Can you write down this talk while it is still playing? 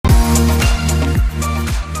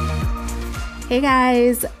Hey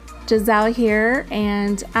guys, Giselle here,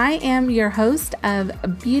 and I am your host of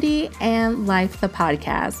Beauty and Life, the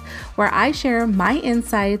podcast, where I share my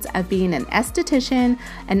insights of being an esthetician,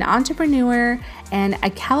 an entrepreneur, and a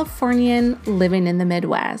Californian living in the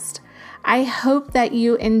Midwest. I hope that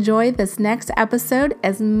you enjoy this next episode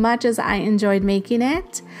as much as I enjoyed making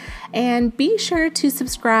it. And be sure to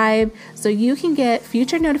subscribe so you can get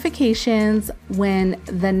future notifications when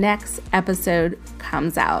the next episode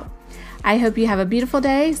comes out. I hope you have a beautiful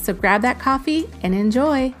day, so grab that coffee and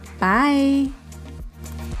enjoy. Bye.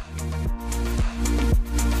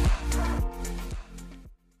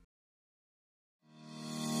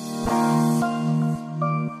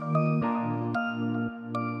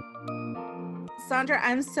 Sandra,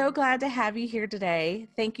 I'm so glad to have you here today.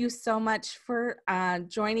 Thank you so much for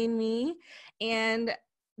joining me, and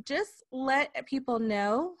just let people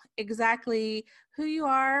know exactly who you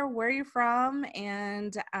are, where you're from,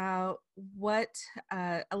 and a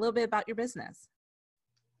little bit about your business.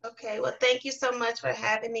 Okay, well, thank you so much for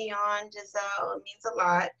having me on, Giselle. It means a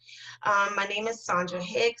lot. My name is Sandra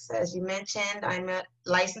Hicks. As you mentioned, I'm a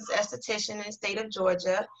licensed esthetician in the state of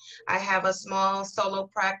Georgia. I have a small solo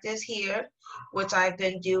practice here, which I've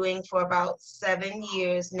been doing for about 7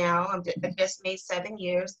 years now. I just made 7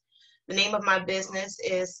 years. The name of my business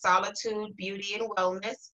is Solitude Beauty and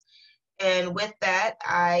Wellness. And with that,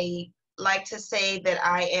 I like to say that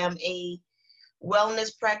I am a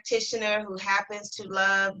wellness practitioner who happens to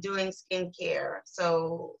love doing skincare.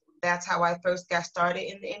 So that's how I first got started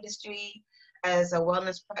in the industry, as a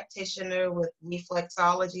wellness practitioner with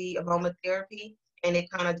reflexology, aromatherapy, and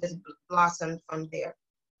it kind of just blossomed from there.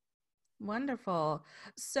 Wonderful.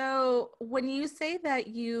 So when you say that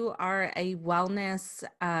you are a wellness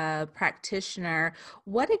practitioner,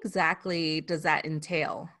 what exactly does that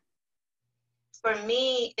entail? For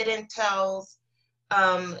me, it entails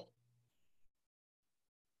um,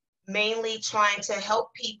 mainly trying to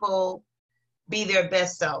help people be their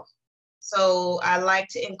best self. So I like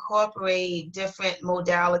to incorporate different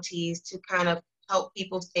modalities to kind of help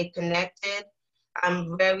people stay connected.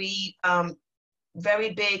 I'm very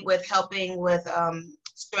big with helping with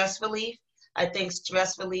stress relief. I think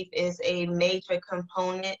stress relief is a major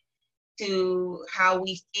component to how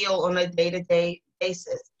we feel on a day-to-day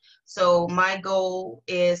basis. So my goal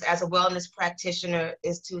is, as a wellness practitioner,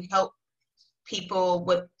 is to help people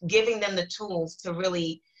with giving them the tools to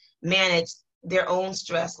really manage their own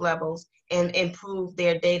stress levels and improve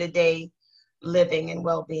their day-to-day living and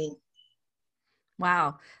well-being.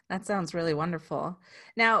 Wow, that sounds really wonderful.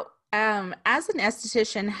 Now, as an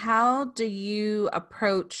esthetician, how do you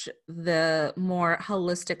approach the more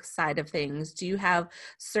holistic side of things? Do you have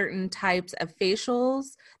certain types of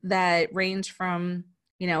facials that range from,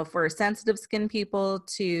 for sensitive skin people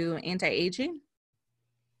to anti-aging?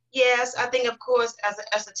 Yes, I think, of course, as an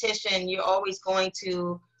esthetician, you're always going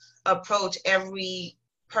to approach every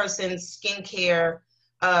person's skincare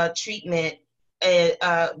treatment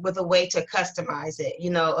with a way to customize it.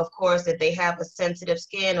 Of course, if they have a sensitive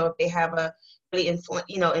skin, or if they have a really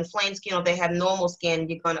inflamed skin, or if they have normal skin,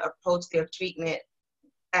 you're going to approach their treatment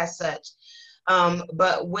as such.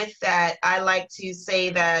 But with that, I like to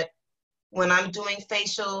say that when I'm doing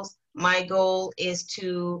facials, my goal is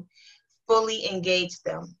to fully engage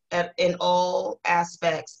them in all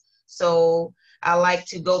aspects. So I like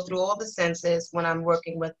to go through all the senses when I'm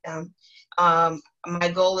working with them. My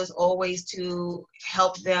goal is always to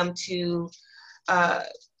help them to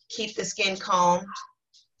keep the skin calm,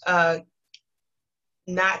 uh,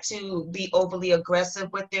 not to be overly aggressive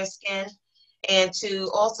with their skin, and to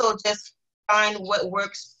also just find what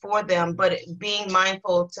works for them, but being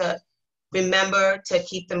mindful to remember to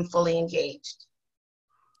keep them fully engaged.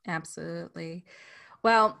 Absolutely.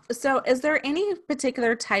 Well, so is there any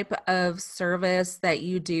particular type of service that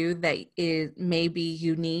you do that is maybe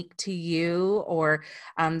unique to you, or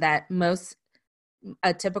that most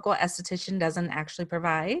a typical esthetician doesn't actually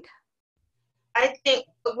provide? I think,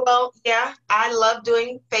 well, yeah, I love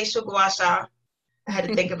doing facial gua sha. I had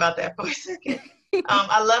to think about that for a second.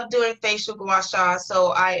 I love doing facial gua sha,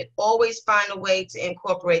 so I always find a way to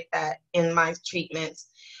incorporate that in my treatments.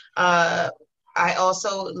 Uh, I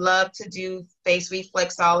also love to do face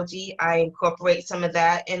reflexology. I incorporate some of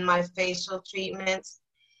that in my facial treatments,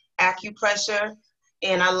 acupressure,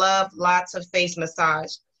 and I love lots of face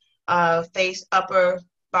massage, face upper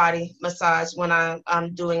body massage when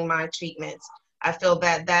I'm doing my treatments. I feel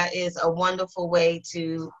that that is a wonderful way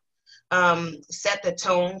to set the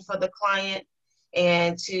tone for the client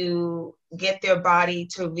and to get their body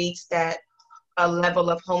to reach that a level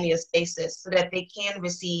of homeostasis so that they can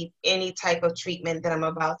receive any type of treatment that I'm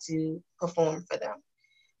about to perform for them.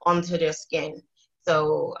 onto their skin.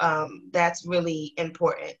 So that's really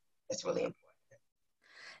important. It's really important.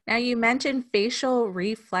 Now, you mentioned facial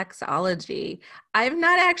reflexology. I've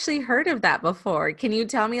not actually heard of that before. Can you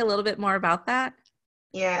tell me a little bit more about that?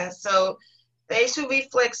 Yeah, so facial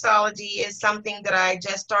reflexology is something that I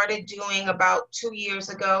just started doing about 2 years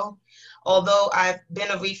ago, although I've been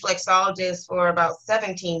a reflexologist for about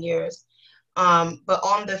 17 years. But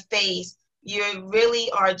on the face, you really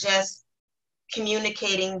are just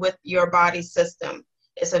communicating with your body system.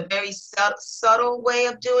 It's a very subtle way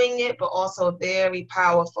of doing it, but also very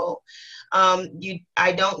powerful.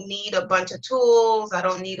 I don't need a bunch of tools. I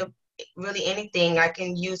don't need really anything. I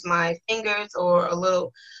can use my fingers or a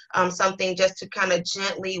little something just to kind of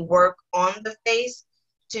gently work on the face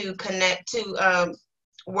to connect to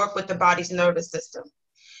work with the body's nervous system.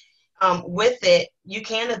 With it, you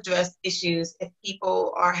can address issues if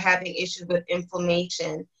people are having issues with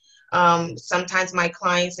inflammation. Sometimes my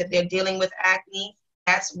clients, if they're dealing with acne,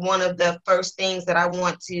 that's one of the first things that I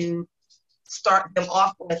want to start them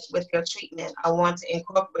off with their treatment. I want to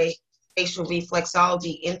incorporate facial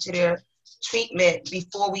reflexology into their treatment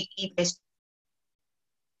before we even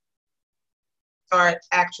start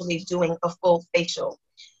actually doing a full facial.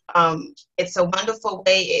 It's a wonderful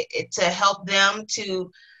way to help them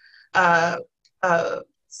to uh,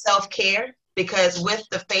 self-care, because with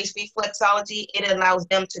the face reflexology, it allows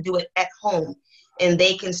them to do it at home, and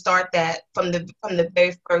they can start that from the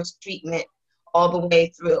very first treatment all the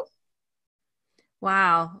way through.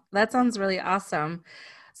 Wow, that sounds really awesome.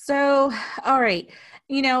 So, all right.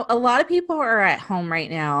 A lot of people are at home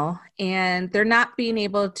right now and they're not being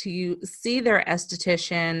able to see their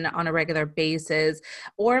esthetician on a regular basis,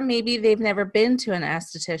 or maybe they've never been to an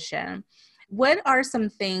esthetician. What are some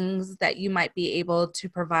things that you might be able to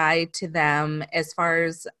provide to them as far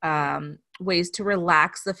as ways to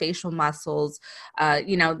relax the facial muscles?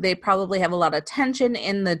 They probably have a lot of tension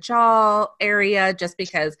in the jaw area just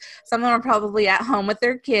because some of them are probably at home with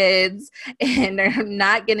their kids and they're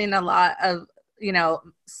not getting a lot of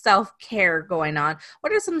self-care going on.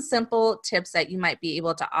 What are some simple tips that you might be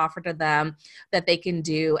able to offer to them that they can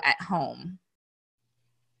do at home?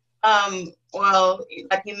 Well,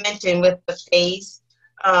 like you mentioned with the face,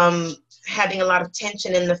 having a lot of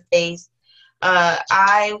tension in the face,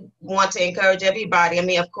 I want to encourage everybody. I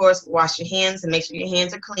mean, of course, wash your hands and make sure your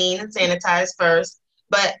hands are clean and sanitized first.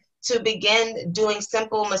 But to begin doing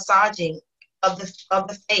simple massaging of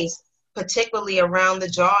the face, particularly around the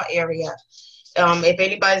jaw area. If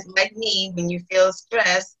anybody's like me, when you feel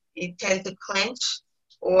stressed, you tend to clench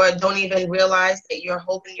or don't even realize that you're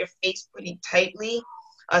holding your face pretty tightly,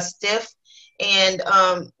 stiff. And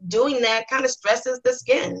doing that kind of stresses the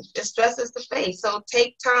skin. It stresses the face. So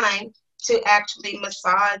take time to actually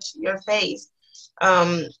massage your face.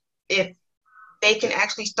 If they can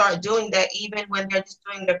actually start doing that even when they're just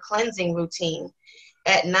doing their cleansing routine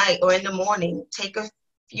at night or in the morning, take a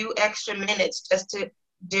few extra minutes just to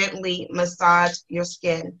gently massage your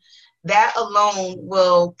skin. That alone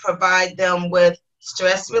will provide them with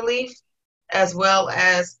stress relief as well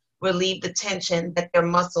as relieve the tension that their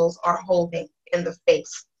muscles are holding in the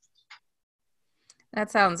face.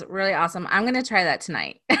 That sounds really awesome. I'm going to try that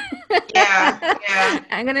tonight. Yeah.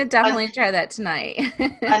 I'm going to definitely try that tonight.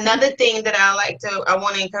 Another thing that I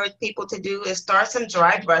want to encourage people to do is start some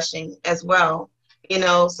dry brushing as well.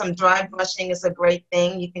 Some dry brushing is a great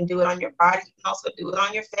thing. You can do it on your body. You can also do it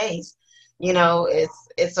on your face.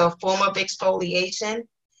 It's a form of exfoliation,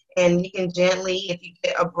 and you can gently, if you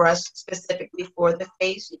get a brush specifically for the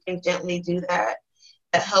face, you can gently do that.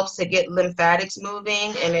 That helps to get lymphatics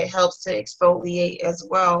moving, and it helps to exfoliate as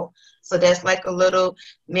well. So that's like a little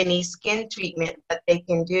mini skin treatment that they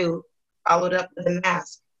can do, followed up with a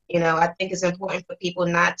mask. I think it's important for people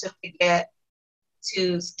not to forget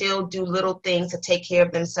to still do little things to take care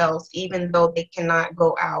of themselves, even though they cannot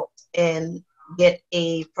go out and get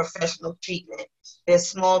a professional treatment. There's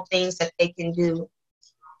small things that they can do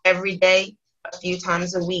every day, a few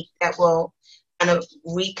times a week, that will kind of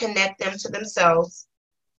reconnect them to themselves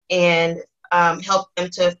and help them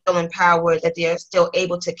to feel empowered that they're still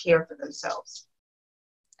able to care for themselves.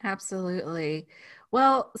 Absolutely.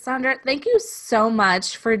 Well, Sandra, thank you so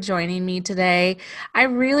much for joining me today. I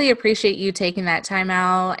really appreciate you taking that time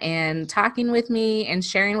out and talking with me and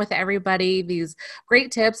sharing with everybody these great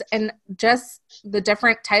tips and just the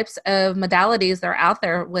different types of modalities that are out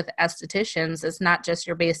there with estheticians. It's not just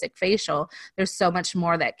your basic facial. There's so much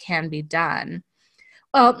more that can be done.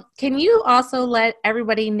 Well, can you also let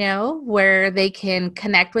everybody know where they can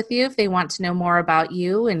connect with you if they want to know more about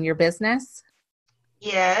you and your business?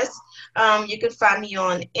 Yes, you can find me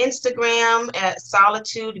on Instagram at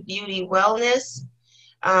Solitude Beauty Wellness.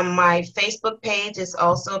 My Facebook page is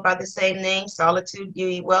also by the same name, Solitude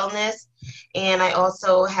Beauty Wellness. And I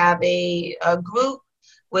also have a group,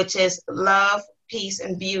 which is Love, Peace,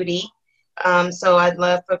 and Beauty. So I'd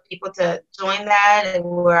love for people to join that, and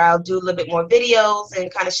where I'll do a little bit more videos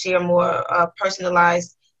and kind of share more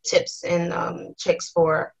personalized tips and tricks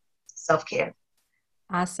for self-care.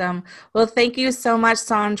 Awesome. Well, thank you so much,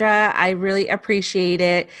 Sandra. I really appreciate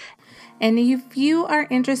it. And if you are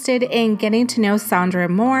interested in getting to know Sandra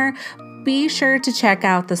more, be sure to check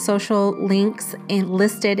out the social links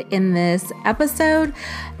listed in this episode.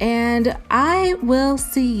 And I will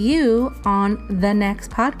see you on the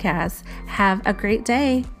next podcast. Have a great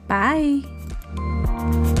day. Bye.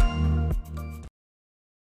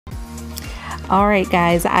 All right,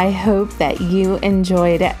 guys, I hope that you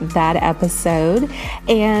enjoyed that episode.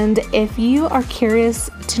 And if you are curious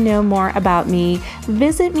to know more about me,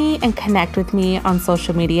 visit me and connect with me on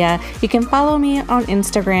social media. You can follow me on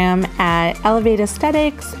Instagram at Elevate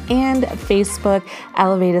Aesthetics and Facebook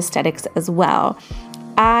Elevate Aesthetics as well.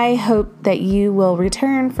 I hope that you will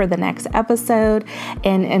return for the next episode.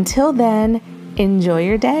 And until then, enjoy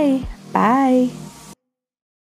your day. Bye.